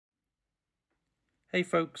Hey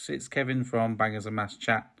folks, it's Kevin from Bangers and Mass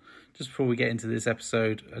Chat. Just before we get into this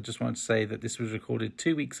episode, I just wanted to say that this was recorded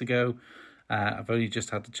 2 weeks ago. I've only just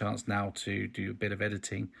had the chance now to do a bit of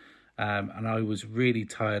editing, and I was really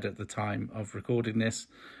tired at the time of recording this.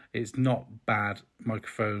 It's not bad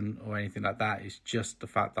microphone or anything like that, it's just the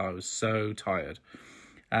fact that I was so tired.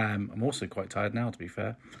 I'm also quite tired now, to be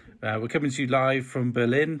fair. We're coming to you live from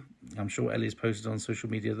Berlin. I'm sure Ellie's posted on social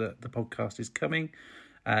media that the podcast is coming.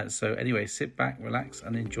 So anyway, sit back, relax,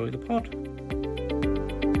 and enjoy the pod.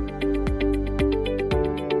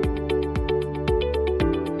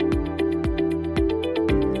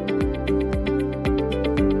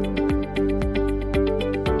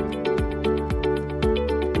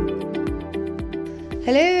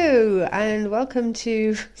 Hello, and welcome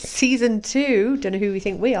to Season 2, don't know who we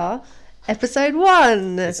think we are, Episode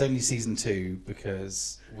 1. It's only Season 2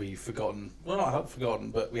 because we've forgotten, well not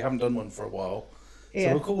forgotten, but we haven't done one for a while. So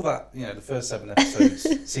we'll call that, the first 7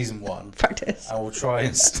 episodes, Season 1. Practice. And we'll try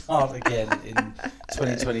and start again in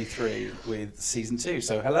 2023 with Season 2.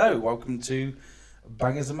 So hello, welcome to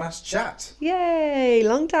Bangers and Mass Chat. Yay,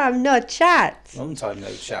 long time no chat. Long time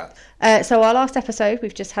no chat. So our last episode,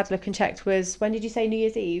 we've just had a look and checked, was, when did you say, New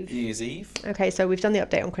Year's Eve? New Year's Eve. Okay, so we've done the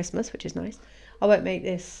update on Christmas, which is nice. I won't make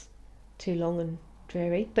this too long and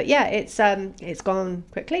dreary. But yeah, it's gone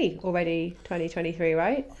quickly already, 2023,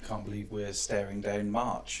 right? I can't believe we're staring down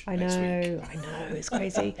March next week. I know, it's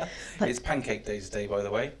crazy. It's Pancake Day today, by the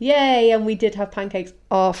way. Yay, and we did have pancakes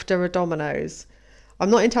after a Domino's. I'm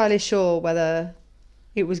not entirely sure whether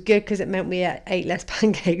it was good because it meant we ate less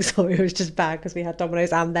pancakes or it was just bad because we had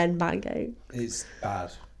Domino's and then pancakes. It's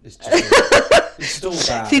bad. It's just all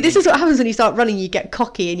bad. See, this is what happens when you start running. You get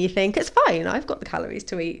cocky and you think, it's fine, I've got the calories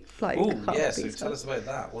to eat. Oh, yeah, so tell us about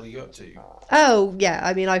that. What are you up to? Oh, yeah,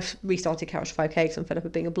 I mean, I've restarted Couch to 5K because I'm fed up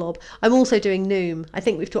of being a blob. I'm also doing Noom. I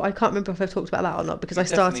think I can't remember if I've talked about that or not because I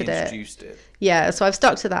started introduced it. Yeah, so I've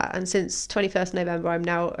stuck to that. And since 21st November, I'm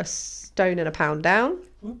now a stone and a pound down.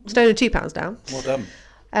 Stone and 2 pounds down. Well done.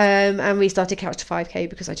 And we started Couch to 5K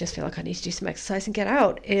because I just feel like I need to do some exercise and get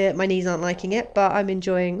out. My knees aren't liking it, but I'm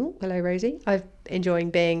enjoying... Oh, hello, Rosie. I'm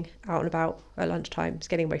enjoying being out and about at lunchtime, just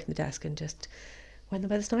getting away from the desk, and just when the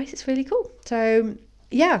weather's nice, it's really cool. So,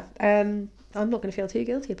 yeah, I'm not going to feel too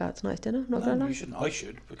guilty about tonight's dinner. Not going to lie. You shouldn't. I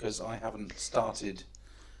should, because I haven't started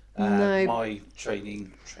No. my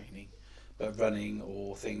training, but running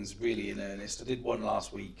or things really in earnest. I did one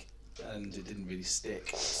last week, and it didn't really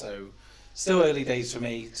stick. So... Still early days for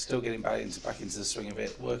me, still getting back into the swing of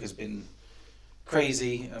it. Work has been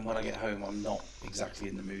crazy, and when I get home, I'm not exactly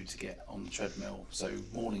in the mood to get on the treadmill. So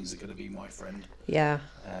mornings are going to be my friend. Yeah.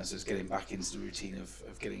 So it's getting back into the routine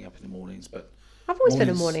of getting up in the mornings. But I've always been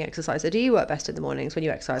a morning exerciser. Do you work best in the mornings when you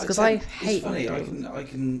exercise? Because I hate. It's funny.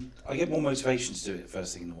 I get more motivation to do it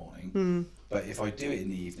first thing in the morning. But if I do it in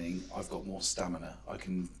the evening, I've got more stamina. I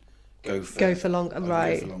can. Go for longer,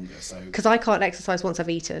 right? Because I can't exercise once I've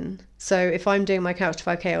eaten. So if I'm doing my Couch to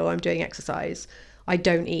 5K or I'm doing exercise, I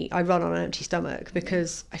don't eat. I run on an empty stomach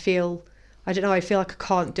because I feel like I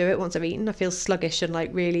can't do it once I've eaten. I feel sluggish and like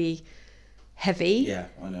really heavy. Yeah,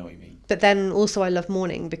 I know what you mean. But then also I love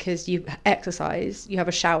morning because you exercise, you have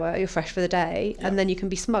a shower, you're fresh for the day, and then you can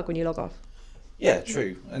be smug when you log off. Yeah,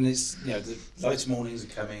 true. And it's the lighter mornings are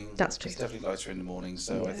coming. That's true. It's definitely lighter in the morning,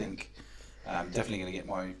 so I think I'm definitely going to get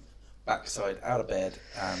my backside out of bed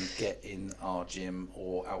and get in our gym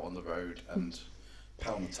or out on the road and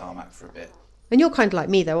pound the tarmac for a bit. And you're kind of like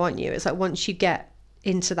me though, aren't you? It's like once you get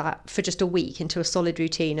into that for just a week, into a solid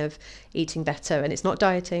routine of eating better, and it's not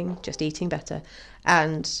dieting, just eating better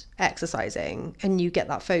and exercising, and you get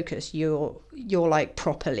that focus, you're like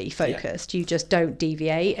properly focused. You just don't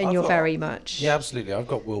deviate, and you're very much... Yeah, absolutely. I've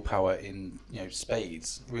got willpower in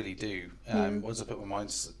spades, really do. Once I put my mind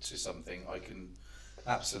to something, I can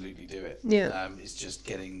absolutely do it. It's just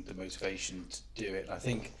getting the motivation to do it. And I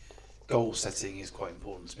think goal setting is quite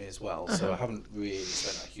important to me as well. So I haven't really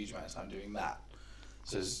spent a huge amount of time doing that.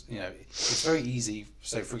 So it's very easy.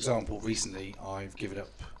 So for example, recently I've given up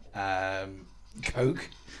Coke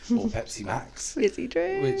or Pepsi Max, fizzy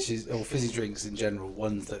drinks, or fizzy drinks in general,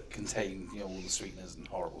 ones that contain all the sweeteners and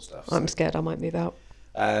horrible stuff. I'm scared I might move out.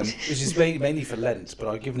 Which is mainly for Lent, but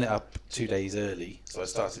I've given it up 2 days early. So I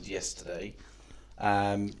started yesterday.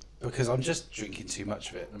 Because I'm just drinking too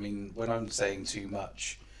much of it. I mean, when I'm saying too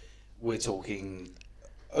much, we're talking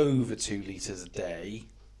over 2 litres a day,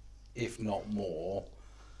 if not more.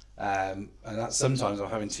 And that's sometimes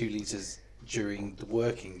I'm having 2 litres during the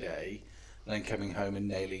working day, and then coming home and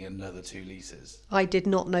nailing another 2 litres. I did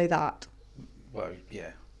not know that. Well,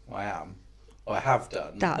 yeah, I am. I have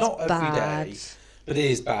done. That's not every bad. day, but it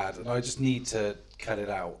is bad, and I just need to cut it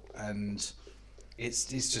out. And it's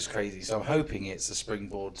just crazy. So I'm hoping it's a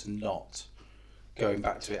springboard to not going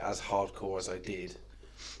back to it as hardcore as I did.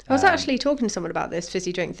 I was actually talking to someone about this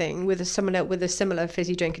fizzy drink thing someone else with a similar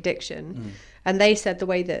fizzy drink addiction, and they said the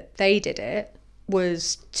way that they did it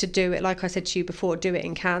was to do it, like I said to you before, do it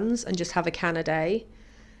in cans and just have a can a day.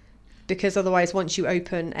 Because otherwise, once you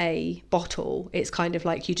open a bottle, it's kind of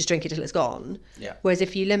like you just drink it till it's gone. Yeah. Whereas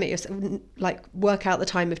if you limit yourself, like work out the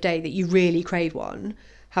time of day that you really crave one,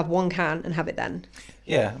 have one can and have it then.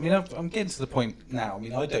 Yeah, I mean, I'm getting to the point now. I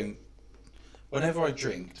mean, I don't. Whenever I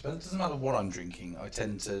drink, it doesn't matter what I'm drinking, I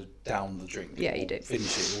tend to down the drink. Yeah, you do.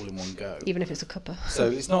 Finish it all in one go. Even if it's a cuppa. So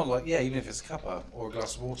it's not like, even if it's a cuppa or a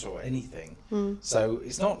glass of water or anything. So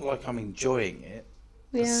it's not like I'm enjoying it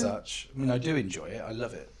as such. I mean, I do enjoy it. I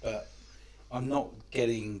love it. But I'm not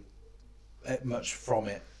getting much from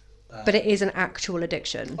it. But it is an actual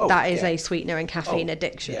addiction. That is a sweetener and caffeine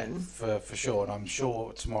addiction. Yeah, for sure. And I'm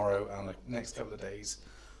sure tomorrow and the next couple of days,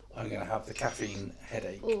 I'm going to have the caffeine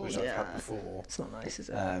headache, which I've had before. It's not nice, is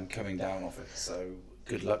it? Coming down off it. So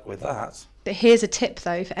good luck with that. But here's a tip,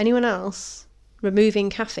 though, for anyone else removing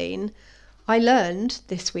caffeine. I learned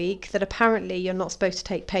this week that apparently you're not supposed to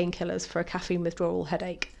take painkillers for a caffeine withdrawal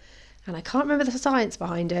headache. And I can't remember the science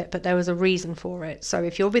behind it, but there was a reason for it. So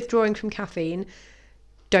if you're withdrawing from caffeine,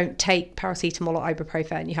 don't take paracetamol or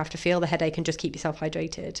ibuprofen. You have to feel the headache and just keep yourself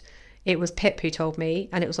hydrated. It was Pip who told me,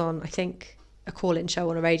 and it was on, I think, a call-in show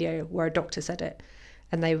on a radio where a doctor said it.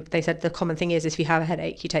 And they said the common thing is if you have a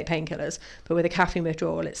headache, you take painkillers. But with a caffeine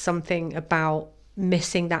withdrawal, it's something about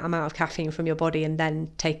missing that amount of caffeine from your body and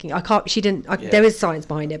then taking... There is science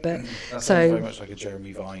behind it, but... That sounds very much like a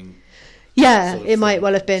Jeremy Vine... Yeah, it might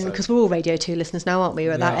well have been, because we're all Radio 2 listeners now, aren't we?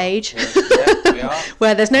 We're at that age. Yeah, we are.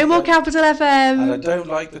 Where there's no more Capital FM. And I don't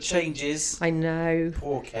like the changes. I know.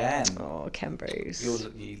 Poor Ken. Oh, Ken Bruce.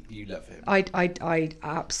 You love him. I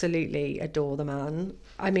absolutely adore the man.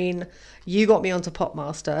 I mean, you got me onto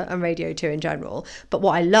Popmaster and Radio 2 in general, but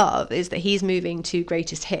what I love is that he's moving to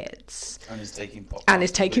Greatest Hits. And is taking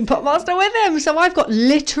Popmaster with him. So I've got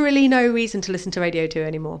literally no reason to listen to Radio 2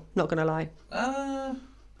 anymore. Not going to lie.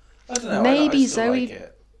 I don't know. Maybe I Zoe. Like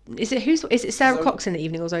it. Is it Sarah Cox in the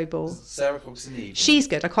evening or Zoe Ball? Sarah Cox in the evening. She's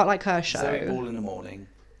good. I quite like her show. Zoe Ball in the morning,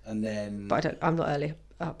 and then. But I'm not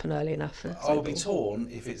up and early enough. I'll be torn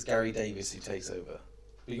if it's Gary Davis who takes over.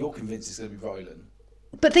 But you're convinced it's going to be Rylan.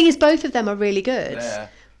 But the thing is, both of them are really good. Yeah.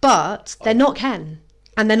 But they're not Ken,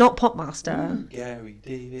 and they're not Popmaster. Gary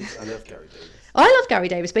Davis. I love Gary Davis. I love Gary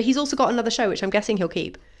Davis, but he's also got another show which I'm guessing he'll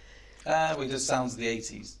keep. He just sounds the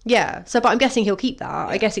 80s. Yeah, but I'm guessing he'll keep that. Yeah.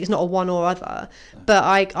 I guess it's not a one or other. But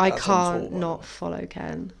I can't not follow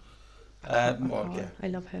Ken. I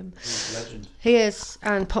love him. He's a legend. He is,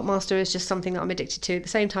 and Popmaster is just something that I'm addicted to. At the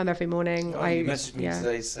same time every morning. You messaged me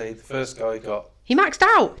today to say the first guy got... He maxed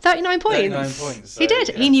out 39 points. 39 points. So, he did.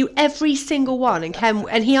 Yeah. He knew every single one,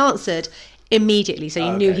 and he answered immediately, so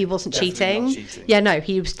you knew he wasn't cheating. Not cheating. Yeah, no,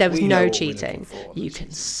 there was no cheating. You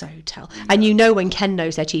can so tell. Yeah. And you know when Ken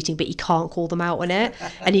knows they're cheating, but he can't call them out on it,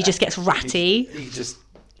 and he just gets ratty. He just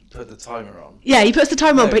put the timer on. Yeah, he puts the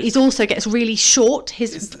timer on, but he also gets really short.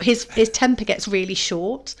 His temper gets really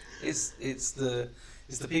short. It's the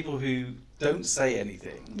people who don't say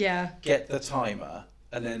anything. Yeah. Get the timer,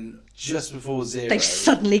 and then just before zero, they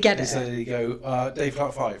suddenly get it. They suddenly go, Dave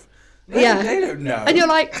Clark 5. They don't know. And you're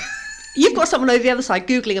like. You've got someone over the other side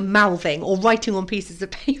googling and mouthing or writing on pieces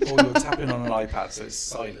of paper. Or you're tapping on an iPad so it's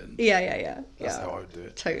silent. Yeah. That's how I would do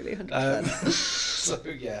it. Totally,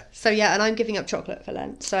 100%. So yeah, and I'm giving up chocolate for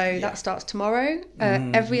Lent. So that starts tomorrow.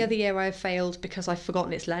 Every other year I've failed because I've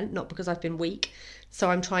forgotten it's Lent, not because I've been weak. So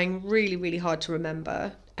I'm trying really, really hard to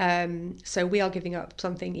remember. So we are giving up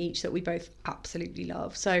something each that we both absolutely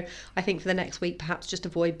love. So I think for the next week, perhaps just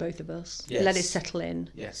avoid both of us. Yes. Let it settle in.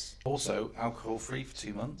 Yes. Also, alcohol-free for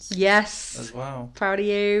 2 months. Yes. As well. Proud of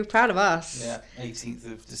you. Proud of us. Yeah.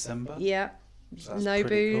 18th of December. Yeah. So no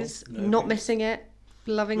booze. Cool. Not missing it.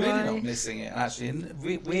 Loving really life. Not missing it. Actually, and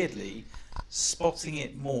weirdly, spotting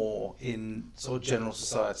it more in sort of general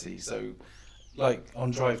society. So, like on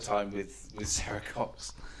drive time with Sarah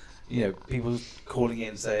Cox. You know, people calling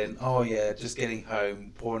in saying, "Oh yeah, just getting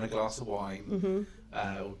home, pouring a glass of wine,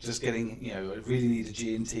 or just getting, I really need a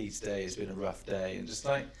G&T today. It's been a rough day," and just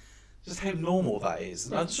how normal that is.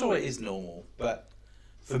 And I'm sure it is normal, but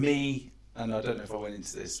for me, and I don't know if I went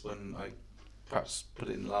into this when I perhaps put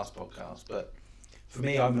it in the last podcast, but for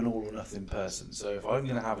me, I'm an all or nothing person. So if I'm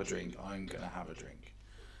going to have a drink, I'm going to have a drink,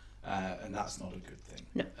 and that's not a good thing.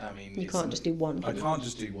 No, I mean, you can't just do one. I can't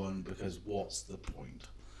just do one because what's the point?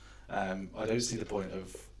 I don't see the point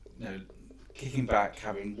of kicking back,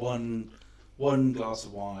 having one glass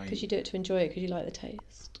of wine. Because you do it to enjoy it, because you like the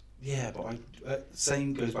taste. Yeah, but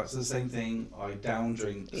same goes back to the same thing. I down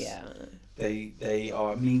drinks. Yeah. They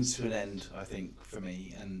are a means to an end, I think, for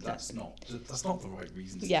me, and that's not the right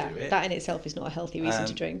reason to do it. That in itself is not a healthy reason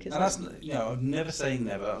to drink, is and it? That's, I'm never saying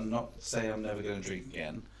never. I'm not saying I'm never going to drink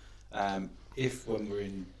again. If when we're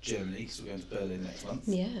in Germany, because we're going to Berlin next month.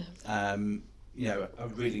 Yeah. A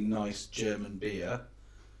really nice German beer,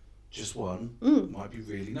 just one, might be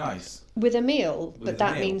really nice. With a meal, but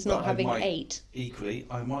that means not having 8. Equally,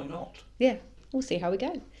 I might not. Yeah, we'll see how we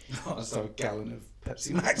go. I'll just have a gallon of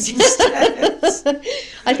Pepsi Max instead.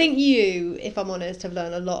 I think you, if I'm honest, have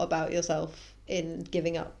learned a lot about yourself in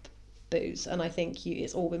giving up booze, and I think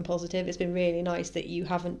it's all been positive. It's been really nice that you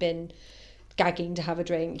haven't been gagging to have a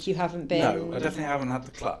drink. You haven't been. No, I definitely haven't had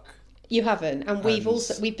the cluck. You haven't, and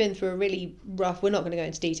we've been through a really rough. We're not going to go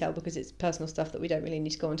into detail because it's personal stuff that we don't really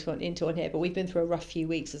need to go into on here. But we've been through a rough few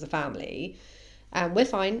weeks as a family, and we're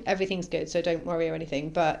fine. Everything's good, so don't worry or anything.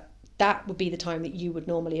 But that would be the time that you would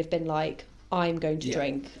normally have been like, I'm going to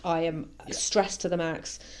drink. I am stressed to the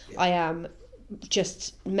max. I am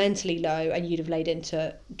just mentally low, and you'd have laid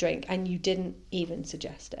into drink, and you didn't even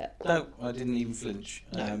suggest it. No, I didn't even flinch.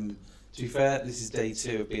 No. To be fair, this is day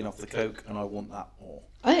 2 of being off the coke, and I want that more.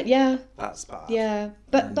 Yeah. That's bad. Yeah,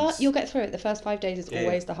 but you'll get through it. The first 5 days is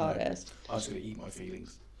always the hardest. No. I'm just going to eat my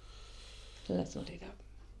feelings. Let's not do that.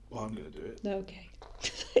 Well, I'm going to do it. Okay.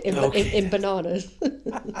 in bananas.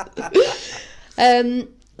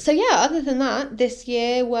 So yeah, other than that, this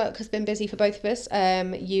year work has been busy for both of us.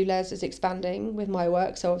 ULEZ is expanding with my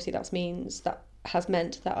work, so obviously that has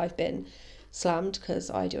meant that I've been slammed because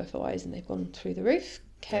I do FOIs and they've gone through the roof.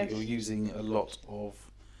 You're using a lot of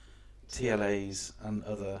TLAs and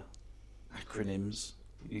other acronyms.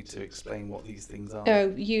 You need to explain what these things are. Oh,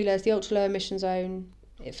 ULEZ, the Ultra Low Emission Zone,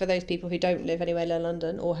 for those people who don't live anywhere near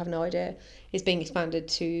London or have no idea, is being expanded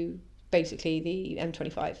to basically the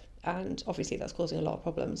M25. And obviously that's causing a lot of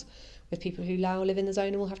problems with people who now live in the zone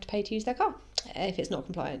and will have to pay to use their car if it's not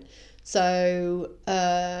compliant. So,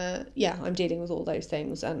 I'm dealing with all those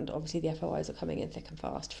things. And obviously the FOIs are coming in thick and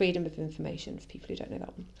fast. Freedom of information, for people who don't know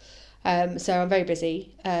that one. So I'm very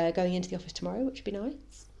busy going into the office tomorrow, which would be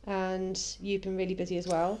nice. And you've been really busy as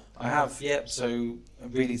well. I have, yep. So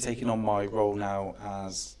I'm really taking on my role now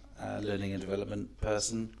as a learning and development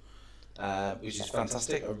person, which is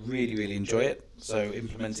fantastic. I really, really enjoy it. So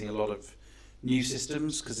implementing a lot of new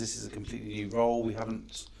systems, because this is a completely new role. We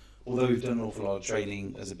haven't, although we've done an awful lot of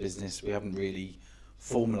training as a business, we haven't really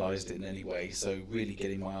formalised it in any way. So really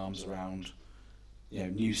getting my arms around,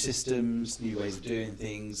 new systems, new ways of doing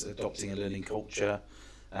things, adopting a learning culture.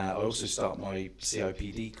 I also start my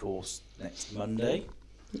CIPD course next Monday,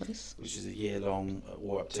 which is a year-long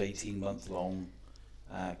or up to 18-month-long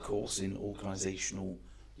course in organisational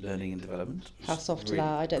learning and development. Hats off to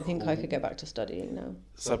that. I don't think I could go back to studying now.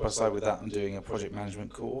 Side by side with that, I'm doing a project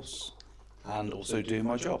management course and also doing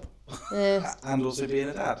my job and also being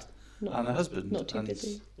a dad and a husband. Not too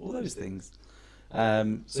busy. All those things.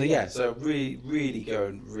 So really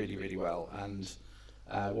going really, really well. And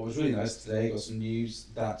what was really nice today, got some news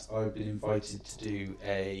that I've been invited to do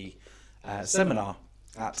a seminar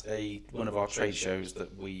at one of our trade shows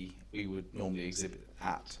that we would normally exhibit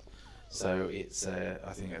at. So it's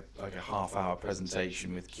I think like a half-hour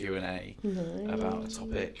presentation with Q&A about a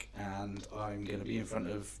topic, and I'm going to be in front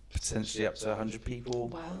of potentially up to 100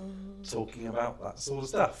 people talking about that sort of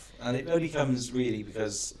stuff. And it only comes really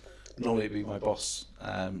because normally it'd be my boss,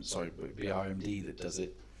 it would be RMD that does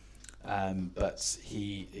it, but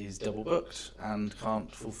he is double booked and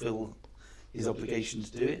can't fulfil his obligation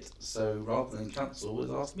to do it, so rather than cancel,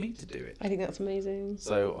 has asked me to do it. I think that's amazing.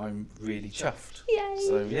 So I'm really chuffed. Yay!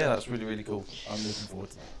 So yeah, that's really, really cool. I'm looking forward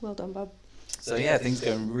to that. Well done, Bob. So yeah, things are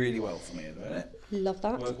going really well for me at the minute. Love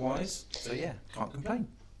that. Work-wise. So yeah, can't complain.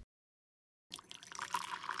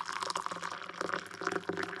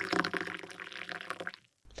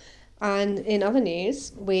 And in other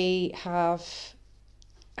news, we have...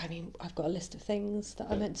 I've got a list of things that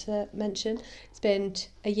I meant to mention. It's been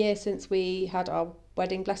a year since we had our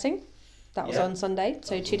wedding blessing. That was on Sunday,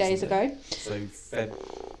 so 2 days ago. So Feb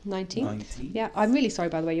 19th. Yeah, I'm really sorry,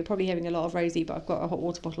 by the way. You're probably hearing a lot of Rosie, but I've got a hot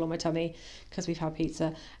water bottle on my tummy because we've had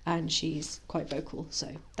pizza and she's quite vocal, so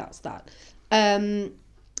that's that.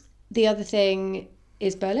 The other thing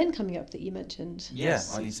is Berlin coming up that you mentioned. Yeah,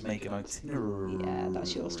 I need to make an itinerary. Yeah,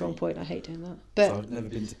 that's your strong point. I hate doing that. But so I've never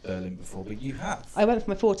been to Berlin before, but you have. I went for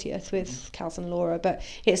my 40th with Kaz and Laura, but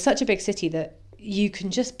it's such a big city that you can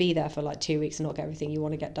just be there for like 2 weeks and not get everything you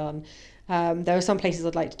want to get done. There are some places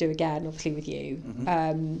I'd like to do again, obviously with you.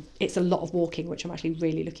 It's a lot of walking, which I'm actually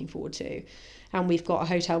really looking forward to. And we've got a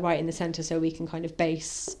hotel right in the centre, so we can kind of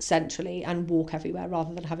base centrally and walk everywhere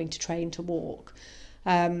rather than having to train to walk.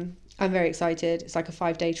 I'm very excited. It's like a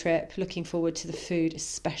 5-day trip. Looking forward to the food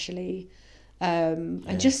especially.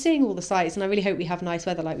 And just seeing all the sights. And I really hope we have nice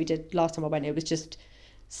weather like we did last time I went. It was just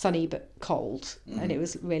sunny but cold, and it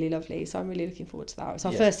was really lovely. So I'm really looking forward to that. It's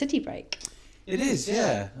our first city break. It is,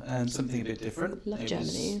 yeah, and something a bit different. Love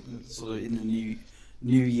Germany. Sort of in the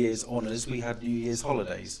New Year's honours, we had New Year's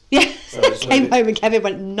holidays. Yeah, so came home and Kevin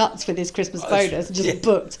went nuts with his Christmas bonus and just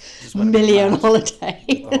booked million holidays.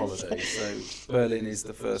 The holidays. So Berlin is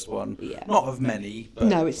the first one, not of many, but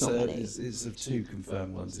no, it's not many. It's of 2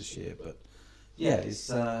 confirmed ones this year, but yeah, it's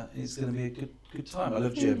going to be a good time. I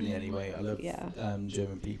love Germany anyway. I love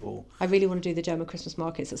German people. I really want to do the German Christmas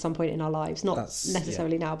markets at some point in our lives. Not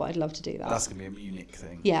necessarily now, but I'd love to do that. That's going to be a Munich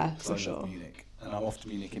thing. Yeah, for sure. Love Munich. And I'm off to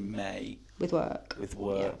Munich in May. With work.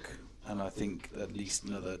 And I think at least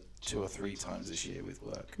another 2 or 3 times this year with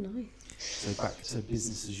work. Nice. So back to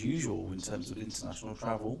business as usual in terms of international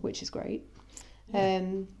travel. Which is great.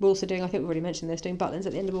 We're also doing, I think we've already mentioned this, doing Butlins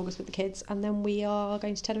at the end of August with the kids, and then we are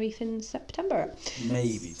going to Tenerife in September.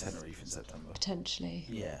 Maybe Tenerife in September. Potentially.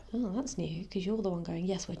 Yeah. Oh, that's new, because you're the one going,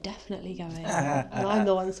 yes, we're definitely going. And I'm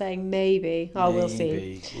the one saying maybe. Oh, we'll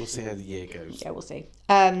see. We'll see how the year goes. Yeah, we'll see.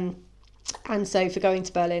 And so for going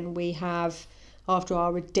to Berlin, we have, after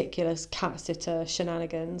our ridiculous cat sitter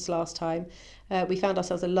shenanigans last time, we found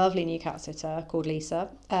ourselves a lovely new cat sitter called Lisa.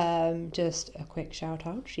 Just a quick shout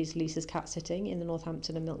out. She's Lisa's cat sitting in the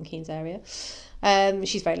Northampton and Milton Keynes area.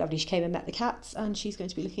 She's very lovely. She came and met the cats, and she's going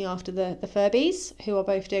to be looking after the Furbies, who are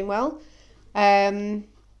both doing well. Not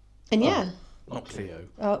Cleo.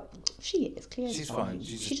 Oh, she is. Cleo's she's fine.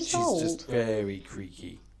 She's old. She's just very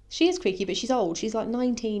creaky. She is creaky, but she's old. She's like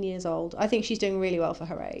 19 years old. I think she's doing really well for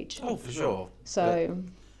her age. Oh, for sure. So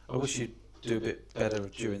I wish you'd do a bit better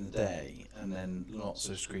during the day and then not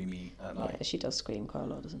so screamy at night. Yeah, she does scream quite a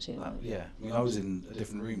lot, doesn't she? Yeah. I mean, I was in a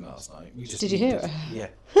different room last night. Did you hear her? Yeah.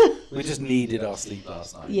 We just needed our sleep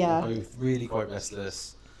last night. Yeah. We were both really quite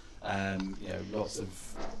restless. Lots of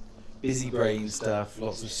busy brain stuff,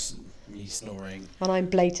 lots of me snoring. And I'm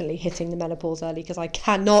blatantly hitting the menopause early because I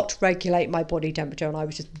cannot regulate my body temperature, and I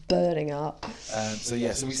was just burning up. So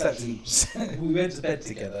we slept in. We went to bed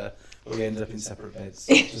together, but we ended up in separate beds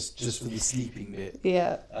just for the sleeping bit.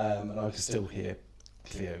 Yeah. And I could still hear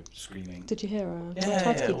Cleo screaming. Did you hear her? Yeah, I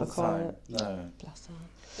tried to keep her quiet. No. Bless her.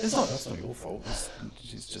 That's not your fault.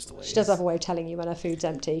 She's just the way she does have a way of telling you when her food's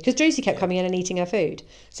empty. Because Drusy kept coming in and eating her food.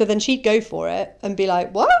 So then she'd go for it and be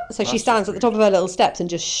like, what? So she stands at the top of her little steps and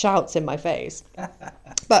just shouts in my face.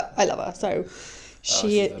 But I love her. So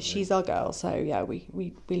she's our girl. So yeah,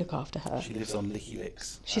 we look after her. She lives on Licky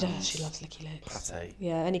Licks. She does. She loves Licky Licks. Pate.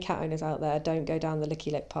 Yeah, any cat owners out there, don't go down the Licky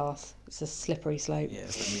Lick path. It's a slippery slope. Yeah,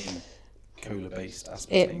 it's like me and cola-based aspartame.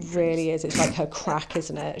 It really is. It's like her crack,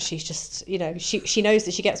 isn't it? She's just, she knows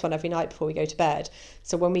that she gets one every night before we go to bed.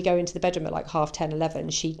 So when we go into the bedroom at like 10:30, 11,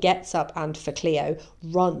 she gets up and for Cleo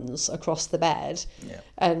runs across the bed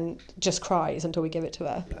and just cries until we give it to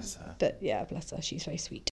her. Bless her. But yeah, bless her. She's very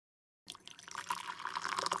sweet.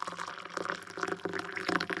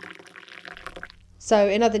 So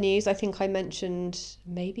in other news, I think I mentioned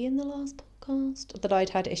maybe in the last podcast that I'd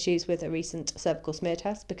had issues with a recent cervical smear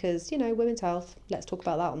test because, women's health, let's talk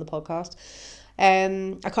about that on the podcast.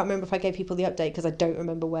 I can't remember if I gave people the update because I don't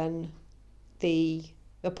remember when the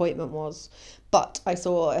appointment was, but I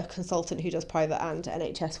saw a consultant who does private and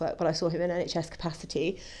NHS work, but I saw him in NHS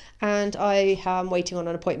capacity, and I am waiting on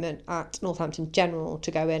an appointment at Northampton General to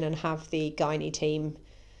go in and have the gynae team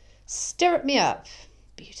stirrup me up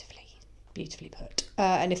beautifully put,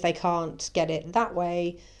 and if they can't get it that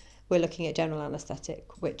way, we're looking at general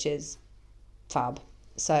anaesthetic, which is fab.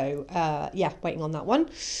 So waiting on that one.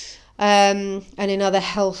 And in other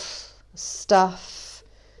health stuff,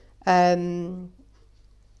 I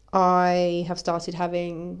have started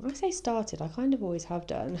having, I kind of always have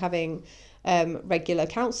done, having regular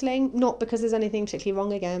counselling, not because there's anything particularly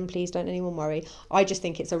wrong, again, please don't anyone worry. I just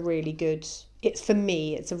think it's a really good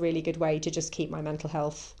way to just keep my mental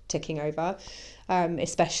health ticking over,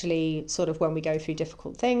 especially sort of when we go through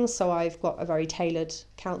difficult things. So I've got a very tailored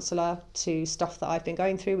counsellor to stuff that I've been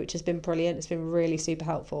going through, which has been brilliant. It's been really super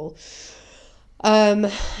helpful.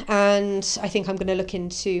 And I think I'm going to look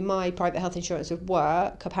into my private health insurance with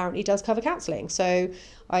work. Apparently does cover counselling. So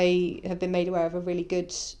I have been made aware of a really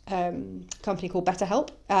good company called BetterHelp,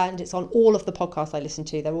 and it's on all of the podcasts I listen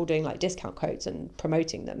to. They're all doing like discount codes and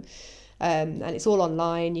promoting them. And it's all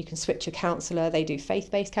online. You can switch your counsellor. They do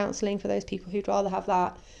faith-based counselling for those people who'd rather have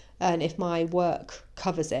that. And if my work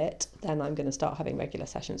covers it, then I'm going to start having regular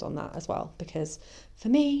sessions on that as well. Because for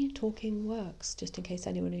me, talking works, just in case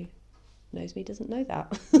anyone who knows me doesn't know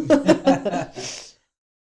that.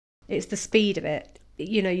 It's the speed of it.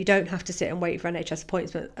 You know, you don't have to sit and wait for NHS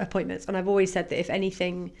appointments. And I've always said that if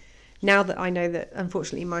anything, now that I know that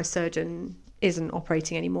unfortunately my surgeon isn't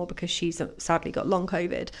operating anymore because she's sadly got long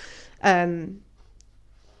COVID,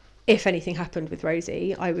 if anything happened with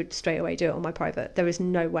Rosie, I would straight away do it on my private. There is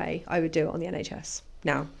no way I would do it on the NHS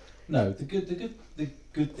now. No, the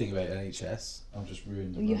good thing about NHS, I've just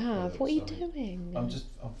ruined the You have? What are you doing? I'm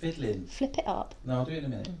fiddling. Flip it up. No, I'll do it in a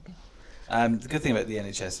minute. Okay. The good thing about the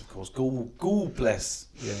NHS, of course, God bless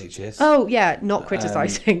the NHS. Oh yeah, not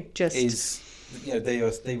criticising, just is, you know,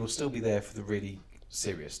 they will still be there for the really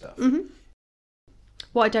serious stuff. Mm-hmm.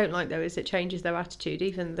 What I don't like though is it changes their attitude.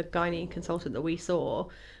 Even the gynae consultant that we saw,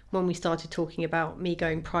 when we started talking about me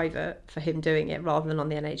going private for him doing it rather than on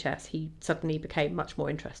the NHS, he suddenly became much more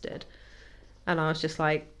interested. And I was just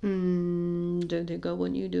like, don't think I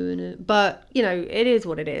want you doing it. But, you know, it is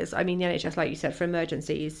what it is. I mean, the NHS, like you said, for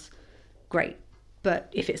emergencies, great. But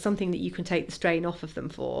if it's something that you can take the strain off of them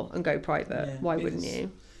for and go private, why wouldn't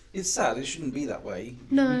you? It's sad. It shouldn't be that way.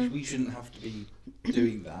 No. We shouldn't have to be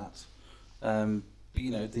doing that. But,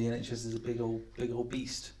 you know, the NHS is a big old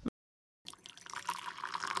beast.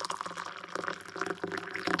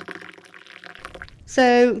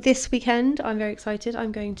 So this weekend, I'm very excited.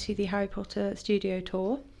 I'm going to the Harry Potter studio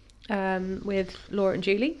tour with Laura and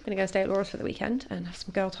Julie. I'm going to go stay at Laura's for the weekend and have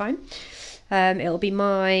some girl time. It'll be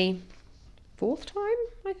my 4th time,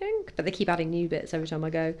 I think, but they keep adding new bits every time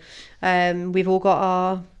I go. We've all got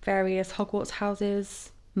our various Hogwarts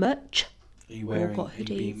houses merch. Are you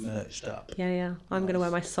being merched up? Yeah. I'm going to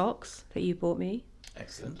wear my socks that you bought me.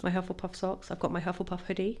 Excellent. My Hufflepuff socks. I've got my Hufflepuff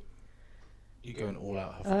hoodie. You're going all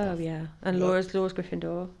out Hufflepuff. Oh yeah, and Laura's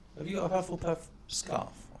Gryffindor. Have you got a Hufflepuff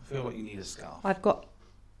scarf? I feel like you need a scarf. I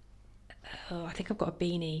think I've got a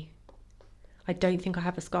beanie. I don't think I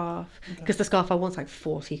have a scarf because the scarf I want's like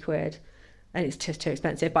 40 quid and it's just too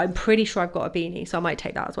expensive. But I'm pretty sure I've got a beanie, so I might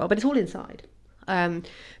take that as well. But it's all inside. But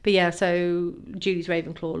yeah, so Julie's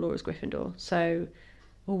Ravenclaw, Laura's Gryffindor. So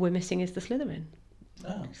all we're missing is the Slytherin.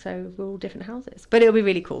 Oh. So we're all different houses, but it'll be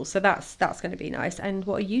really cool. So that's going to be nice. And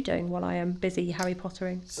what are you doing while I am busy Harry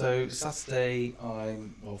Pottering? So Saturday,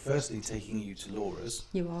 I'm firstly taking you to Laura's.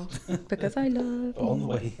 You are, because I love. But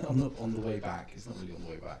on the way back, it's not really on the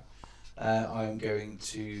way back. I am going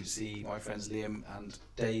to see my friends Liam and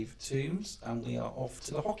Dave Toombs, and we are off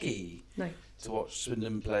to the hockey. Nice. To watch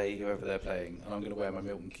Swindon play whoever they're playing, and I'm going to wear my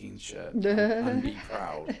Milton Keynes shirt and be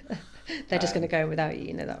proud. They're just going to go in without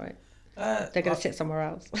you know that, right? They're going to sit somewhere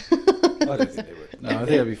else. I don't think they would. No, I think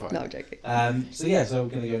they'll be fine. No, I'm joking. So we're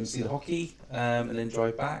going to go and see the hockey, and then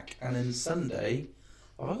drive back, and then Sunday,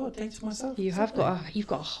 I've got a day to myself. You've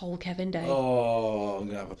got a whole Kevin day. Oh, I'm going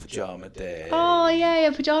to have a pyjama day. Oh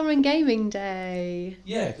yeah, pyjama and gaming day.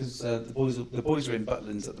 Yeah, because the boys are in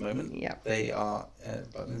Butlins at the moment. Yeah. They are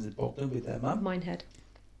Butlins in Bognor with their mum. Minehead.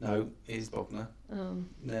 No, it is Bognor. No,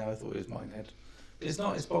 I thought it was Minehead. But it's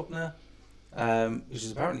not, it's Bognor. Which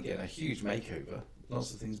is apparently getting a huge makeover.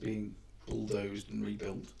 Lots of things being bulldozed and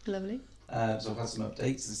rebuilt. Lovely. So I've had some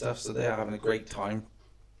updates and stuff, so they are having a great time.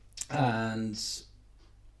 And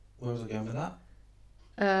where was I going with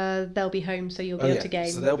that? They'll be home, so you'll be able to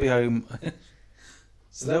game. So they'll be home.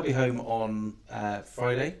 So they'll be home on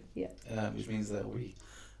Friday. Yeah. Which means they'll be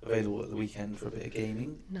available at the weekend for a bit of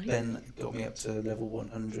gaming. Nice. Ben got me up to level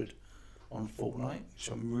 100 on Fortnite, which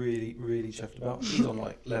I'm really, really chuffed about. He's on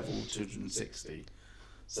like level 260.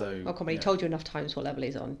 So Oh, come on, he told you enough times what level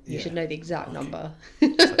he's on. You should know the exact number.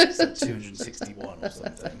 It's like 261 or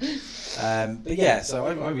something. But yeah, so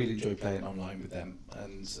I really enjoy playing online with them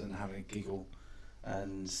and having a giggle.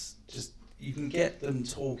 And just, you can get them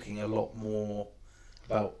talking a lot more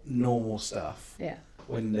about normal stuff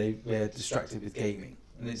when they're distracted with gaming.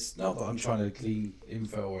 And it's not that I'm trying to glean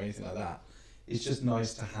info or anything like that. It's just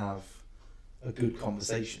nice to have a good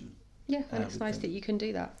conversation. Yeah, and it's nice that you can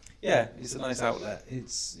do that. Yeah, it's a nice outlet. It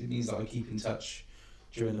means that I keep in touch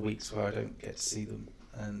during the weeks where I don't get to see them,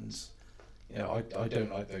 and you know I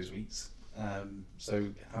don't like those weeks. So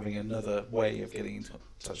having another way of getting in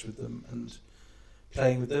touch with them and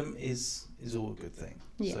playing with them is all a good thing.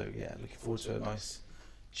 Yeah. So yeah, looking forward to a nice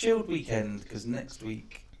chilled weekend, because next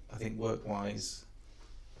week I think work-wise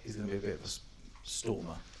is going to be a bit of a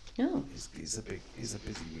stormer. Oh, It's a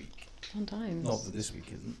busy week. fun times. Not that this week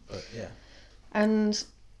isn't, but yeah. And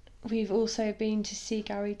we've also been to see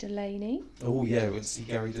Gary Delaney. Oh yeah, we went to see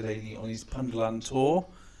Gary Delaney on his Punderland tour.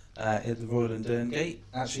 at the Royal and Derngate,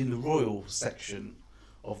 actually in the Royal section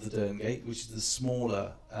of the Derngate, which is the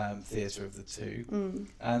smaller theatre of the two.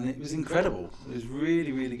 And it was incredible. It was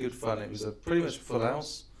really, really good fun. It was pretty much a full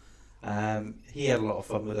house. He had a lot of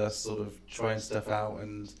fun with us, sort of trying stuff out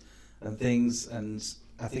and things, and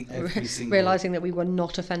I think every single... Realising that we were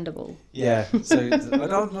not offendable. Yeah, so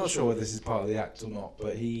I'm not sure whether this is part of the act or not,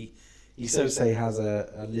 but he so say has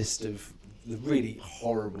a list of the really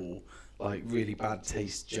horrible, like really bad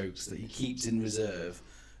taste jokes that he keeps in reserve,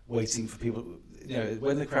 waiting for people, you know,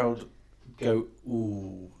 when the crowd go,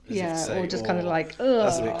 ooh, as if to say, or just kind of like, ugh.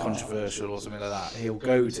 That's a bit controversial or something like that. He'll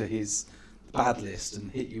go to his bad list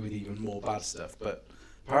and hit you with even more bad stuff, but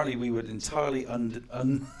apparently we were entirely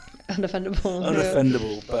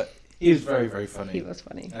unoffendable, but he was very, very funny. He was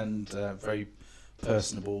funny. And very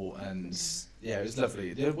personable, and yeah, it was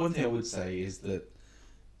lovely. The one thing I would say is that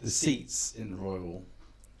the seats in the Royal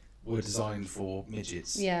were designed for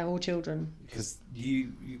midgets. Yeah, or children. Because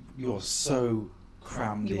you're so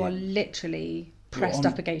crammed in. You are literally pressed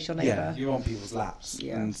up against your neighbour. Yeah, you're on people's laps.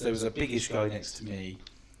 Yeah. And there was a biggish guy next to me,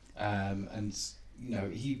 and you know,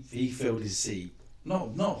 he filled his seat.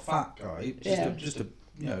 Not a fat guy, just a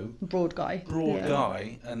you know, broad guy,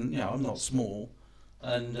 guy, and you know, I'm not small,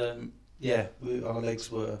 and our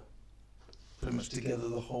legs were pretty much together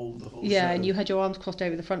the whole yeah, show. and you had your arms crossed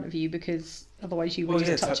over the front of you because otherwise you were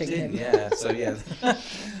just touching him. Yeah, so yeah.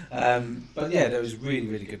 But yeah, that was really,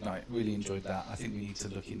 really good night. Really enjoyed that. I think we need to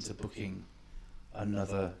look into booking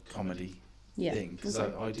another comedy thing, because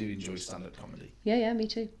I do enjoy stand-up comedy. Yeah, me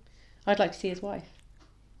too. I'd like to see his wife.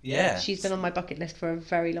 Yeah. She's been on my bucket list for a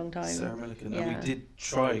very long time. Sarah Millican. Yeah. And we did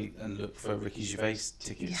try and look for Ricky Gervais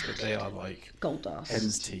tickets, but they are like gold dust.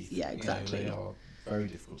 Hen's teeth. Yeah, exactly. You know, they are very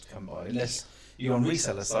difficult to come by unless you're on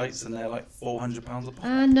reseller sites and they're like £400 a pop.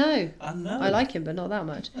 I know. I like him, but not that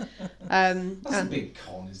much. That's a big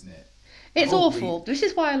con, isn't it? It's awful. This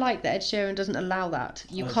is why I like that Ed Sheeran doesn't allow that.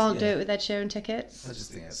 You can't do it with Ed Sheeran tickets. I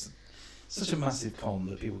just think it's such a massive con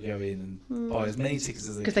that people go in and buy as many tickets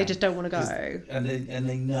as they can. Because they just don't want to go. And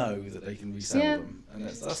they know that they can resell them. And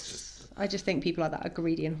that's just... I just think people like that are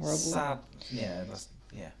greedy and horrible. Sad. Yeah,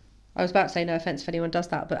 I was about to say no offence if anyone does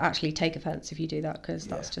that, but actually take offence if you do that, because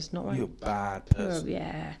that's just not right. You're a bad person.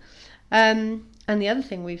 Yeah. And the other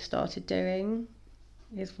thing we've started doing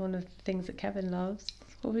is one of the things that Kevin loves.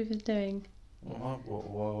 What we've been doing. What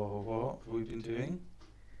have we been doing?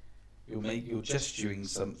 You're gesturing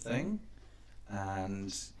something,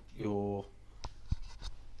 and you're...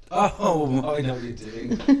 Oh, I know what you're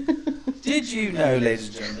doing. Did you know, ladies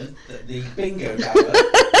and gentlemen, that the bingo ballot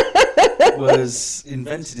was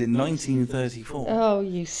invented in 1934? Oh,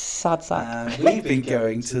 you sad sack. And we've been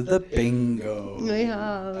going to the bingo. We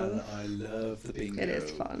have. And I love the bingo. It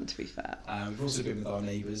is fun, to be fair. We've also been with our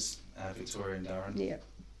neighbours, Victoria and Darren. Yeah.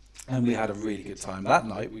 And we had a really good time. That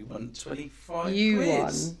night we won 25 quid. You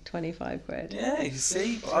won 25 quid. Yeah, you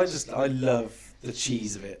see? I love the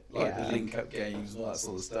cheese of it. Like the link-up games and all that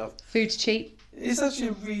sort of stuff. Food's cheap. It's actually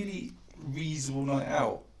a really reasonable night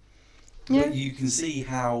out. Yeah. But you can see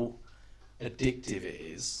how addictive it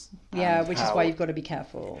is. Yeah, which is why you've got to be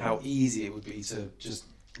careful. How easy it would be to just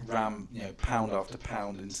ram, pound after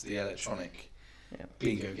pound into the electronic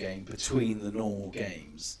bingo game between the normal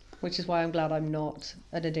games. Which is why I'm glad I'm not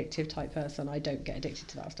an addictive type person. I don't get addicted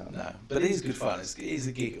to that stuff. No, but it is good fun. It is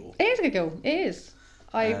a giggle. It is a giggle. It is.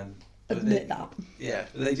 I admit that. Yeah,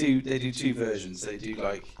 but they do two versions. They do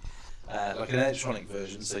like an electronic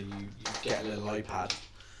version, so you get a little iPad.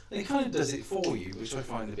 And it kind of does it for you, which I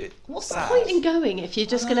find a bit What's sad. the point in going if you're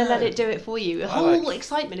just going to let it do it for you? The whole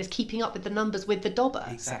excitement is keeping up with the numbers with the dobber.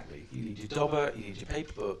 Exactly. You need your dobber, you need your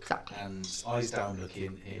paper book, exactly. And eyes down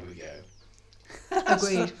looking, here we go.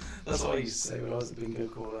 Agreed. That's what I used to say when I was a bingo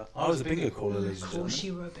caller. I was a bingo caller, ladies and gentlemen. Of course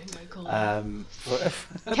you were a bingo caller.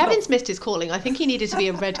 But Kevin's missed his calling. I think he needed to be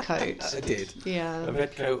a red coat. I did. Yeah. A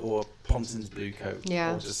red coat or Ponson's blue coat.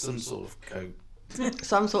 Yeah. Or just some sort of coat.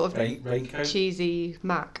 Some sort of raincoat. Cheesy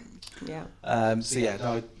Mac. Yeah.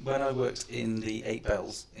 When I worked in the 8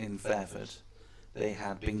 Bells in Fairford, they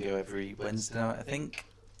had bingo every Wednesday night, I think,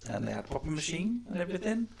 and they had a popping machine and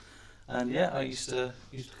everything. And I used to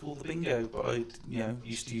call the bingo, but I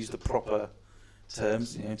used to use the proper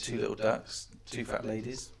terms. 2 little ducks, 2 fat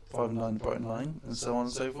ladies, 5 and 9 bright 9, and so on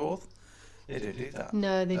and so forth. They don't do that.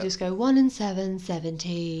 No, they just go 1 and 7,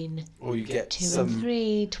 17. Or you get 2 and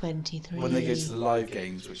 3, 23. When they go to the live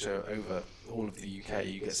games, which are over all of the UK,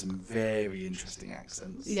 you get some very interesting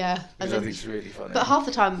accents. Yeah. Which I think is really funny. But half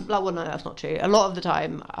the time, no, that's not true. A lot of the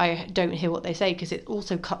time, I don't hear what they say because it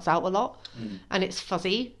also cuts out a lot. And it's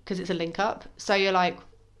fuzzy because it's a link up. So you're like,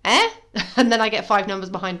 eh? And then I get 5 numbers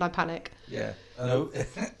behind my panic. Yeah. I know.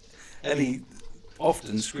 Ellie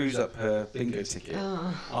often screws up her bingo ticket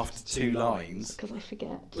after 2 lines. Because I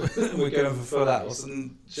forget. We're going for full house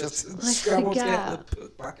and just scramble to get the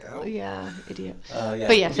put back out. Yeah, idiot. Yeah.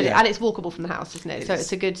 But yes, and it's walkable from the house, isn't it? So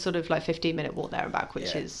it's a good sort of like 15-minute walk there and back,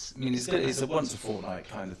 which is... I mean, it's good. It's a once a fortnight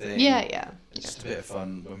kind of thing. Yeah. It's just a bit of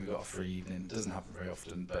fun when we've got a free evening. It doesn't happen very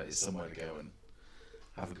often, but it's somewhere to go and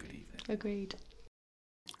have a good evening. Agreed.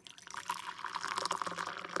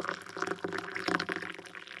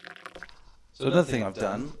 So another thing I've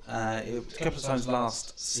done, a couple of times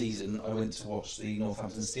last season, I went to watch the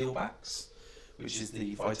Northampton Steelbacks, which is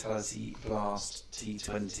the Vitality Blast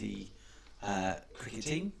T20 cricket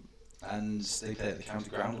team, and they play at the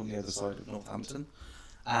county ground on the other side of Northampton,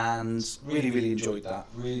 and really enjoyed that.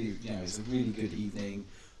 Really, it's a really good evening,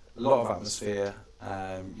 a lot of atmosphere.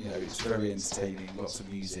 It's very entertaining, lots of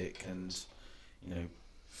music and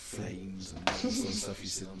flames and all sort of stuff you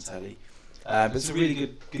see on telly. But it's a really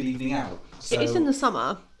good evening out. So, it is in the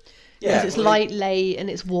summer. Because it's light, late, and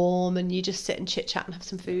it's warm, and you just sit and chit-chat and have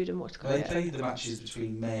some food and watch cricket. They play the matches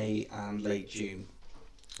between May and late June.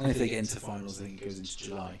 And if they get into finals, I think it goes into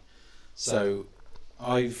July. So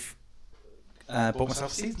I've bought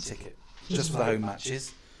myself a season ticket just for the home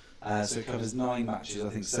matches. So it covers 9 matches. I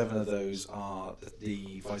think 7 of those are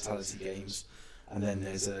the Vitality games. And then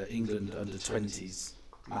there's an England under-20s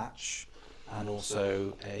match. And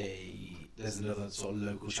also there's another sort of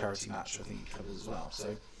local charity match I think it covers as well.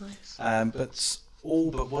 So, nice. But all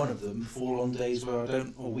but one of them fall on days where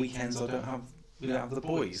weekends we don't have the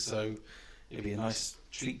boys. So it'd be a nice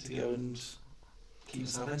treat to go and keep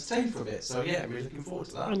yourself entertained for a bit. So yeah, really looking forward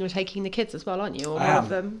to that. And you're taking the kids as well, aren't you? Or I am. Of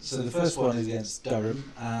them? So the first one is against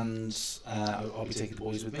Durham, and I'll be taking the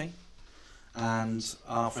boys with me. And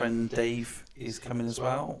our friend Dave is coming as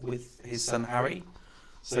well with his son Harry.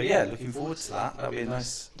 So yeah, looking forward to that. That'll be a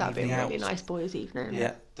nice evening out. That'd be a really nice boys' evening.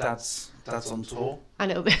 Yeah, Dad's on tour.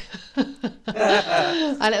 And it'll be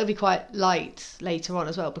and it'll be quite light later on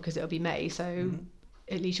as well because it'll be May. So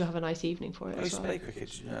at least you'll have a nice evening for it. I used to play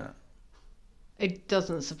cricket. It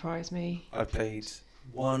doesn't surprise me. I played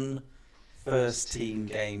 1 first team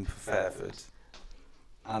game for Fairford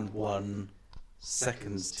and 1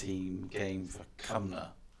 seconds team game for Cumnor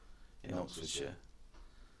in Oxfordshire.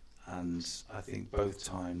 And I think both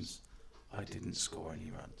times I didn't score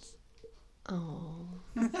any runs. Oh.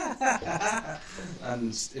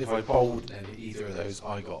 And if I bowled either of those,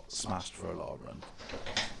 I got smashed for a lot of runs.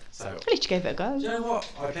 So at least you gave it a go. Do you know what?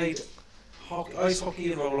 I played ice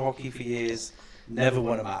hockey and roller hockey for years. Never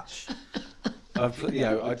won a match. I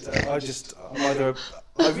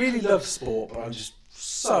really love sport, but I'm just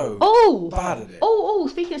so bad at it.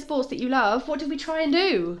 Speaking of sports that you love, what did we try and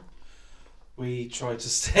do? We tried to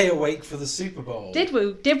stay awake for the Super Bowl. Did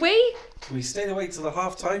we? We stayed awake till the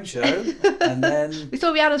half-time show, and then... We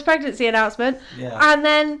saw Rihanna's pregnancy announcement, and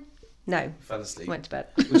then... No. Fell asleep. Went to bed.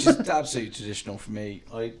 Which is absolutely traditional for me.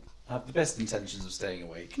 I have the best intentions of staying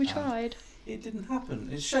awake. We tried. It didn't happen.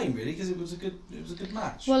 It's a shame, really, because it was a good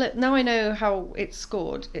match. Well, now I know how it's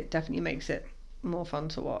scored, it definitely makes it more fun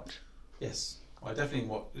to watch. Yes. I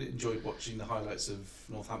definitely enjoyed watching the highlights of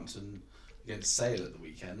Northampton against Sale at the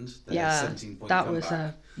weekend. Yeah, 17-point that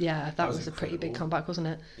comeback. was a pretty big comeback, wasn't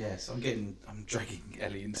it? Yes, I'm dragging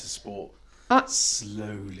Ellie into sport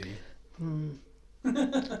slowly.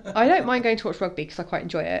 I don't mind going to watch rugby because I quite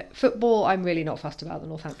enjoy it. Football, I'm really not fussed about the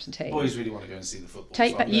Northampton team. Boys really want to go and see the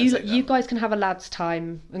football. You guys can have a lads'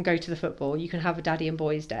 time and go to the football. You can have a daddy and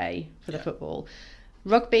boys' day for the football.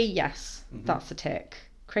 Rugby, yes, that's a tick.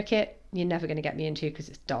 Cricket, you're never going to get me into because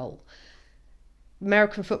it's dull.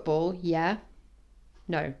 American football, yeah.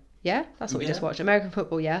 No. Yeah? That's what we just watched. American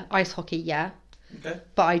football, yeah. Ice hockey, yeah. Okay.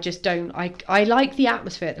 But I just don't... I like the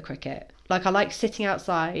atmosphere at the cricket. Like, I like sitting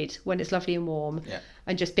outside when it's lovely and warm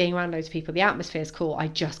and just being around loads of people. The atmosphere is cool. I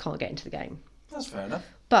just can't get into the game. That's fair enough.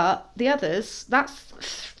 But the others, that's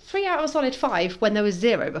 3 out of a solid 5 when there was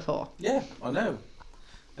 0 before. Yeah, I know.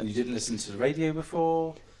 And you didn't listen to the radio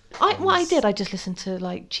before? I did. I just listened to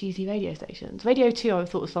like cheesy radio stations. Radio 2 I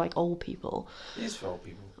thought was for like old people. It is for old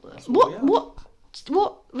people.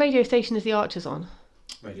 What radio station is the Archers on?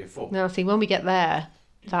 Radio 4. Now see, when we get there,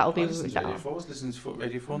 that'll be Radio 4. I was listening to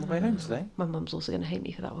Radio 4 on the way home today. My mum's also going to hate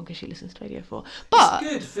me for that one because she listens to Radio 4. But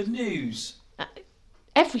it's good for news.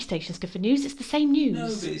 Every station's good for news. It's the same news. No,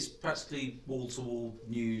 but it's practically wall-to-wall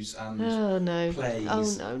news and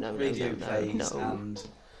plays. Oh no, radio plays and.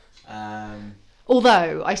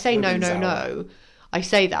 Although I say no, I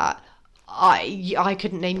say that I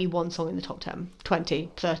couldn't name you one song in the top 10,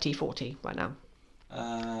 20, 30, 40 right now.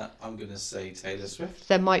 I'm going to say Taylor Swift.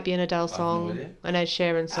 There might be an Adele song, an Ed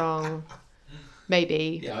Sheeran song,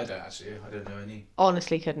 maybe. Yeah, I don't know any.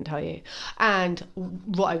 Honestly, couldn't tell you. And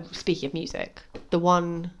speaking of music, the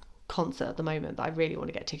one concert at the moment that I really want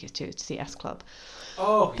to get tickets to is to see S Club.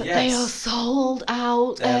 Oh, but yes. They are sold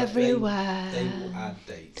out everywhere. They will add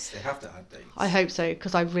dates. They have to add dates. I hope so,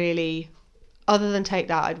 because I really, other than Take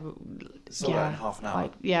That, Sold out in half an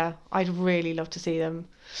hour. I'd really love to see them.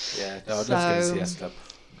 Yeah, no, I'd love to go to see S Club.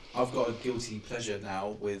 I've got a guilty pleasure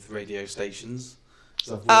now with radio stations. It's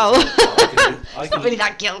not really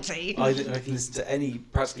that guilty. I can listen to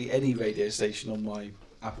practically any radio station on my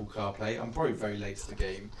Apple CarPlay. I'm probably very late to the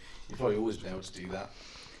game. You've probably always been able to do that.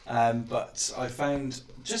 But I found,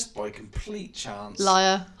 just by complete chance...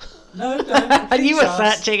 Liar. No. And you were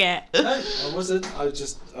searching it. No, I wasn't. I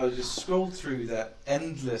just scrolled through that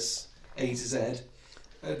endless A to Z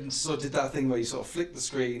and sort of did that thing where you sort of flick the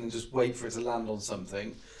screen and just wait for it to land on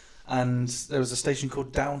something. And there was a station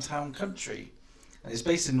called Downtown Country. And it's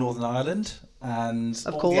based in Northern Ireland. And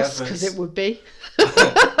of course, because it would be.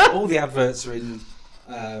 All the adverts are in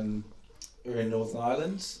Northern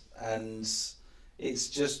Ireland. And it's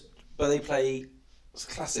just... But they play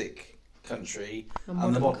classic country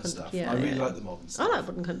and the modern stuff. Yeah, I really like the modern stuff. I like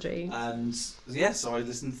modern country. And so I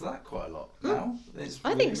listen to that quite a lot now.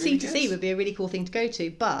 I think C2C would be a really cool thing to go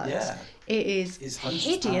to, but it is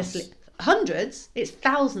hideously... Hundreds, it's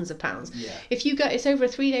thousands of pounds. Yeah. If you go, it's over a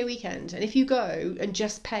 3-day weekend, and if you go and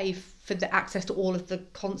just pay for the access to all of the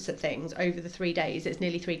concert things over the 3 days, it's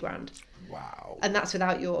nearly $3,000. Wow. And that's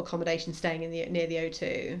without your accommodation staying near the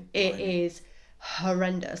O2. It is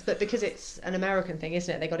horrendous, but because it's an American thing,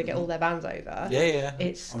 isn't it? They got to get all their bands over. Yeah.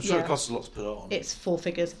 I'm sure it costs a lot to put on. It's 4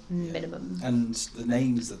 figures minimum. And the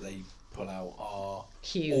names that they pull out are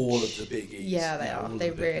huge. All of the biggies. Yeah, they are.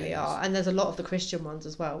 They really are. And there's a lot of the Christian ones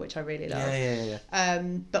as well, which I really love. Yeah.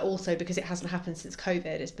 But also because it hasn't happened since COVID,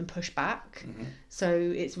 it's been pushed back. Mm-hmm. So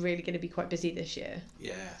it's really going to be quite busy this year.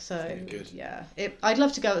 Yeah. So good. Yeah, I'd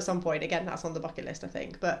love to go at some point. Again, that's on the bucket list, I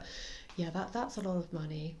think. But yeah, that's a lot of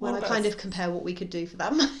money. When I kind of compare what we could do for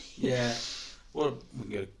that money. Yeah. Well,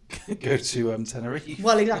 we can go to Tenerife.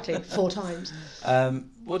 Well, exactly, 4 times.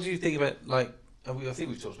 What do you think about, like, I think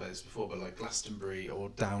we've talked about this before, but like Glastonbury or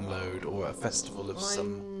Download or a festival of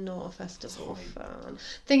I'm not a festival fan.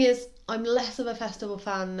 Thing is, I'm less of a festival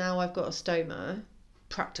fan now I've got a stoma,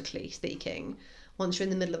 practically speaking. Once you're in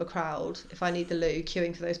the middle of a crowd, if I need the loo,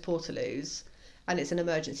 queuing for those portaloos, and it's an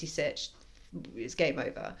emergency sitch, it's game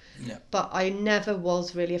over. Yeah. But I never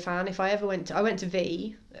was really a fan. If I ever went to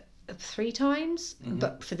V 3 times,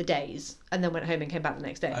 but for the days, and then went home and came back the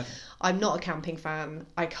next day. Okay. I'm not a camping fan.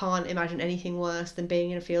 I can't imagine anything worse than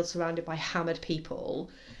being in a field surrounded by hammered people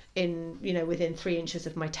within 3 inches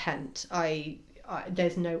of my tent.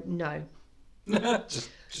 There's no.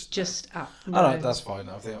 just no. No, that's fine.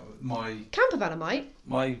 I think my camper van, I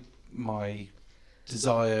might. My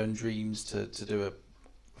desire and dreams to do a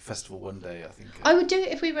festival one day, I think I would do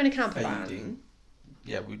it if we were in a camper van.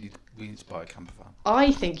 Yeah, we need to buy a camper van.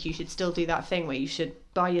 I think you should still do that thing where you should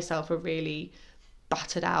buy yourself a really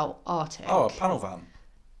battered out Arctic. Oh, a panel van.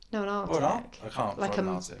 No, an Arctic. I can't like drive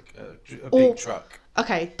an Arctic. A big truck.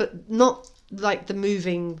 Okay, but not like the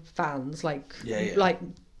moving vans, like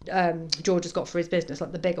George has got for his business,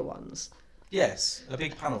 like the bigger ones. Yes, a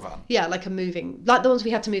big panel van. Yeah, like like the ones we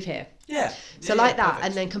had to move here. Yeah. So that, perfect.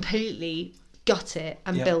 And then completely gut it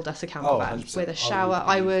and build us a camper van 100%. with a shower.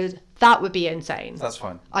 That would be insane. That's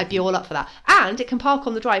fine. I'd be all up for that. And it can park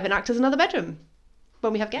on the drive and act as another bedroom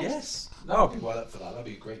when we have guests. Yes. No, I'd be well up for that. That'd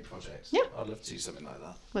be a great project. Yeah. I'd love to do something like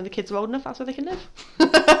that. When the kids are old enough, that's where they can live.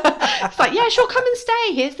 It's like, yeah, sure, come and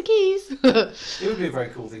stay. Here's the keys. It would be a very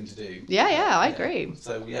cool thing to do. Yeah, I agree.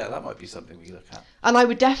 So, yeah, that might be something we look at. And I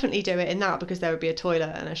would definitely do it in that because there would be a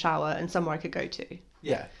toilet and a shower and somewhere I could go to.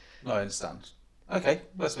 Yeah. No, I understand. Okay,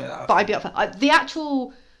 let's make that up. But I'd be up for the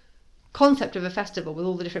actual concept of a festival with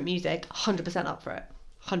all the different music, 100% up for it.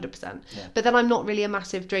 100%. Yeah. But then I'm not really a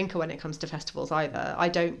massive drinker when it comes to festivals either. I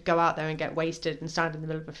don't go out there and get wasted and stand in the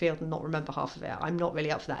middle of a field and not remember half of it. I'm not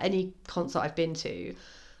really up for that. Any concert I've been to,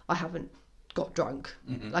 I haven't got drunk.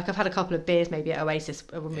 Mm-hmm. Like I've had a couple of beers maybe at Oasis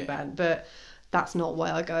when we went, but that's not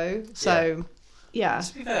why I go. So yeah.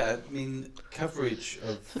 To be fair, I mean, coverage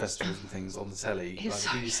of festivals and things on the telly, like the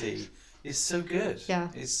BBC, is so good. Yeah.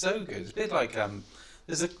 It's so good. It's a bit like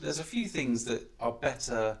there's a few things that are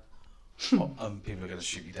better. People are going to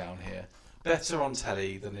shoot me down here. Better on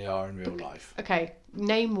telly than they are in real life. Okay,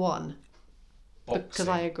 name one. Boxing. Because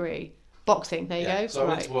I agree. Boxing, there you go. So I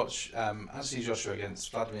went to watch Anthony Joshua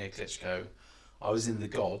against Vladimir Klitschko. I was in the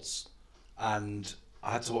gods, and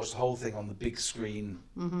I had to watch the whole thing on the big screen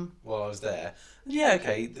while I was there.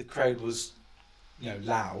 And the crowd was,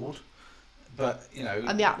 loud, But, you know...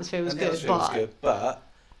 And the atmosphere was good, but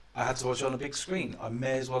I had to watch it on a big screen. I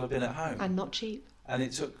may as well have been at home. And not cheap. And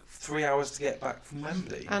it took 3 hours to get back from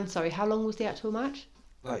Wembley. And, sorry, how long was the actual match?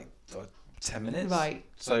 Like 10 minutes. Right.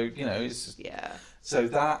 So, you know, it's... Yeah. So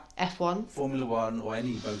that... F1. Formula One or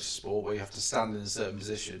any motorsport where you have to stand in a certain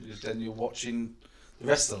position, then you're watching the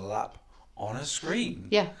rest of the lap on a screen.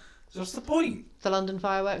 Yeah. So what's the point? The London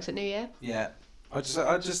fireworks at New Year? Yeah. I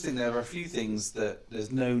just think there are a few things that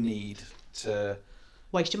there's no need to...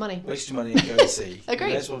 Waste your money and go and see. Agreed.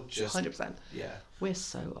 You may as well just... 100%. Yeah. We're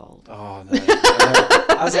so old. Oh, no.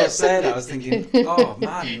 As I said, I was thinking, oh,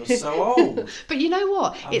 man, you're so old. But you know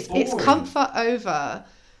what? It's comfort over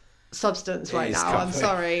substance right now. I'm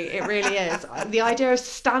sorry. It really is. The idea of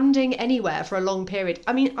standing anywhere for a long period.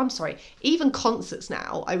 I mean, I'm sorry. Even concerts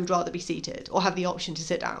now, I would rather be seated or have the option to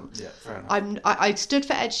sit down. Yeah, fair enough. I stood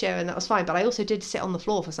for Ed Sheeran, that was fine, but I also did sit on the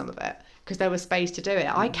floor for some of it because there was space to do it.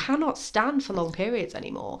 I cannot stand for long periods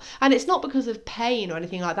anymore. And it's not because of pain or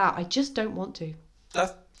anything like that. I just don't want to.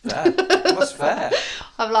 That's fair. That's fair.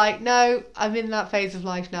 I'm like, no, I'm in that phase of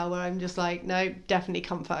life now where I'm just like, no, definitely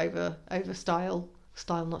comfort over style.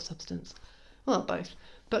 Style, not substance. Well, not both,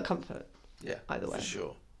 but comfort. Yeah, either way. For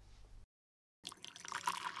sure.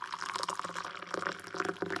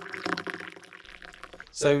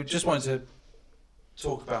 So, just wanted to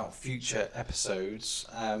talk about future episodes.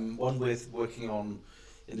 One we're working on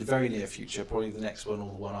in the very near future, probably the next one or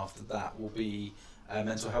the one after that, will be a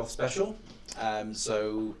mental health special.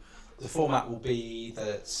 So the format will be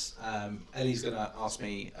that Ellie's going to ask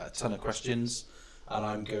me a ton of questions, and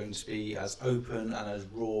I'm going to be as open and as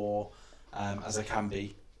raw as I can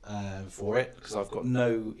be for it, because I've got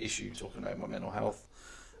no issue talking about my mental health.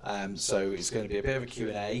 So it's going to be a bit of a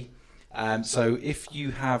Q&A. So if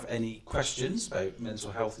you have any questions about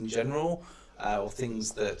mental health in general, or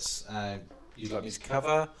things that you'd like me to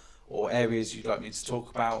cover, or areas you'd like me to talk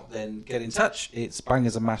about, then get in touch. It's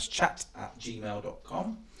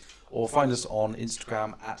bangersamaschat@gmail.com, or find us on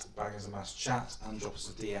Instagram at bangersamaschat and drop us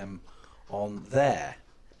a DM on there.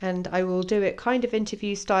 And I will do it kind of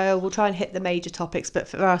interview style. We'll try and hit the major topics, but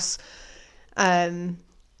for us,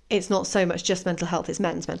 it's not so much just mental health, it's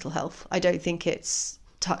men's mental health. I don't think it's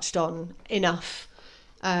touched on enough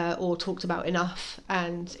or talked about enough,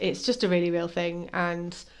 and it's just a really real thing,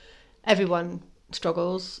 and everyone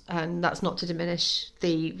struggles, and that's not to diminish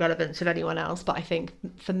the relevance of anyone else, but I think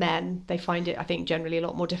for men, they find it, I think, generally a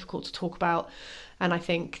lot more difficult to talk about, and I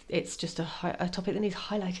think it's just a topic that needs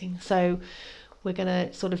highlighting. So we're going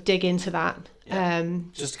to sort of dig into that. Yeah.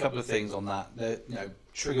 Just a couple of things on that.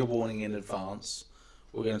 Trigger warning in advance.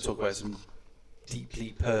 We're going to talk about some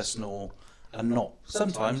deeply personal and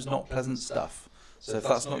sometimes not pleasant stuff. So if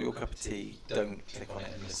that's not your cup of tea, don't click on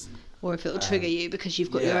it and listen. Or if it'll trigger you because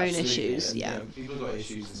you've got your own issues. And, people have got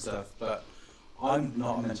issues and stuff, but I'm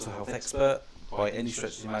not a mental health expert by any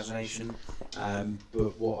stretch of the imagination.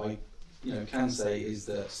 But what I can say is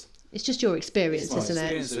that it's just your experience, isn't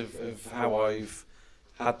it? It's my experience of how I've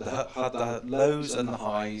had the lows and the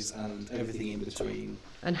highs and everything in between.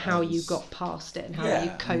 And how you got past it and how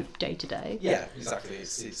you cope day to day. Yeah, exactly.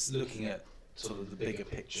 It's looking at sort of the bigger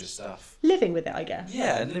picture stuff. Living with it, I guess.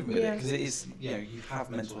 Yeah, and living with it, because it is, you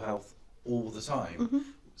have mental health all the time. Mm-hmm.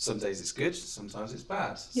 Some days it's good, sometimes it's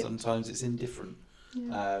bad, sometimes it's indifferent.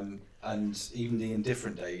 Yeah. And even the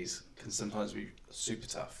indifferent days can sometimes be super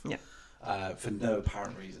tough. Yeah. For no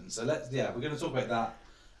apparent reason. So we're going to talk about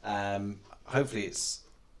that. Hopefully it's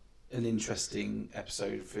an interesting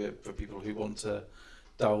episode for people who want to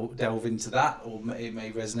delve into that, or it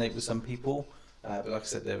may resonate with some people. But like I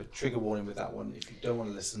said, there's a trigger warning with that one. If you don't want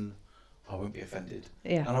to listen, I won't be offended.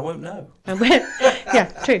 Yeah. And I won't know. And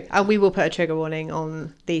true. And we will put a trigger warning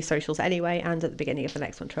on the socials anyway, and at the beginning of the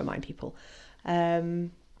next one to remind people.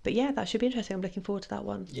 But yeah, that should be interesting. I'm looking forward to that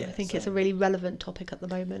one. Yeah, I think it's a really relevant topic at the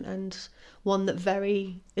moment, and one that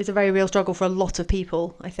is a very real struggle for a lot of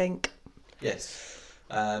people, I think. Yes.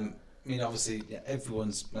 Obviously,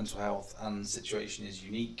 everyone's mental health and situation is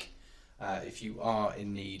unique. If you are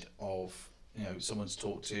in need of someone to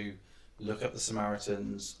talk to, look up the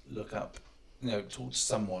Samaritans, talk to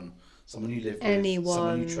someone you live with,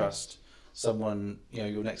 someone you trust, someone,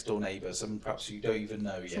 your next door neighbour, someone perhaps you don't even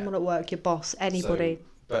know yet. Someone at work, your boss, anybody.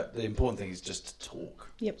 But the important thing is just to talk.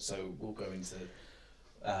 Yep. So we'll go into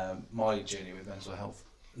my journey with mental health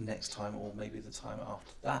next time, or maybe the time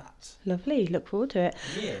after that. Lovely. Look forward to it.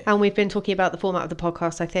 Yeah. And we've been talking about the format of the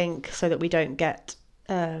podcast, I think, so that we don't get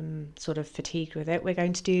sort of fatigued with it. We're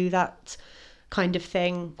going to do that kind of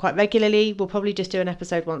thing quite regularly. We'll probably just do an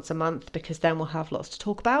episode once a month because then we'll have lots to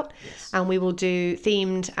talk about. Yes. And we will do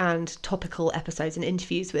themed and topical episodes and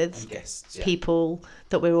interviews with guests, people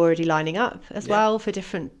that we're already lining up as Yeah. well for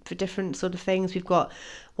different sort of things. We've got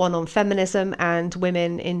one on feminism and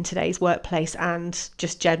women in today's workplace and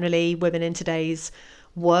just generally women in today's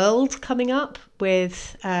world coming up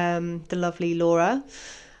with the lovely Laura.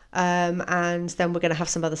 And then we're going to have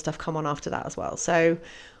some other stuff come on after that as well. So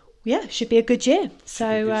yeah, should be a good year.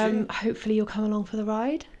 So hopefully you'll come along for the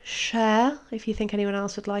ride. Share if you think anyone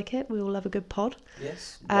else would like it. We all love a good pod.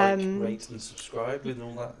 Yes, rate and subscribe with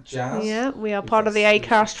all that jazz. Yeah, we are part of the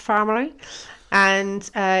Acast family. And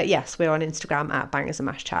yes, we're on Instagram at Bangers and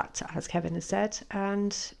Mash Chat, as Kevin has said,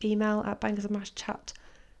 and email at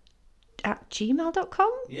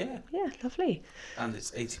bangersandmashchat@gmail.com. Yeah. Yeah, lovely. And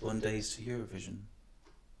it's 81 days to Eurovision.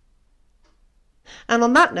 And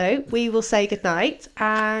on that note, we will say goodnight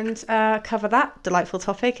and cover that delightful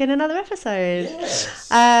topic in another episode. Yes.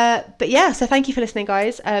 But yeah, so thank you for listening,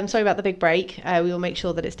 guys. Sorry about the big break. We will make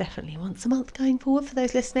sure that it's definitely once a month going forward for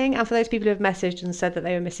those listening. And for those people who have messaged and said that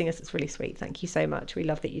they were missing us, it's really sweet. Thank you so much. We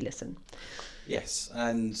love that you listen. Yes,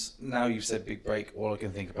 and now you've said big break, all I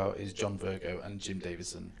can think about is John Virgo and Jim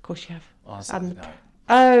Davison. Of course you have. On Saturday night.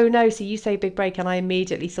 Oh, no. So you say big break and I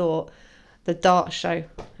immediately thought the dart show.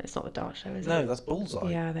 It's not the dart show, is it? No, that's Bullseye.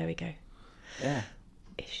 Yeah, there we go. Yeah.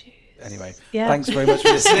 Issues. Anyway, Yeah. thanks very much for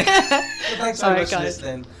listening. Thanks very All right, much for guys.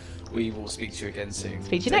 listening. We will speak to you again soon.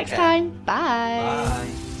 Speak to you Take next care. time. Bye.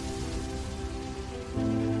 Bye.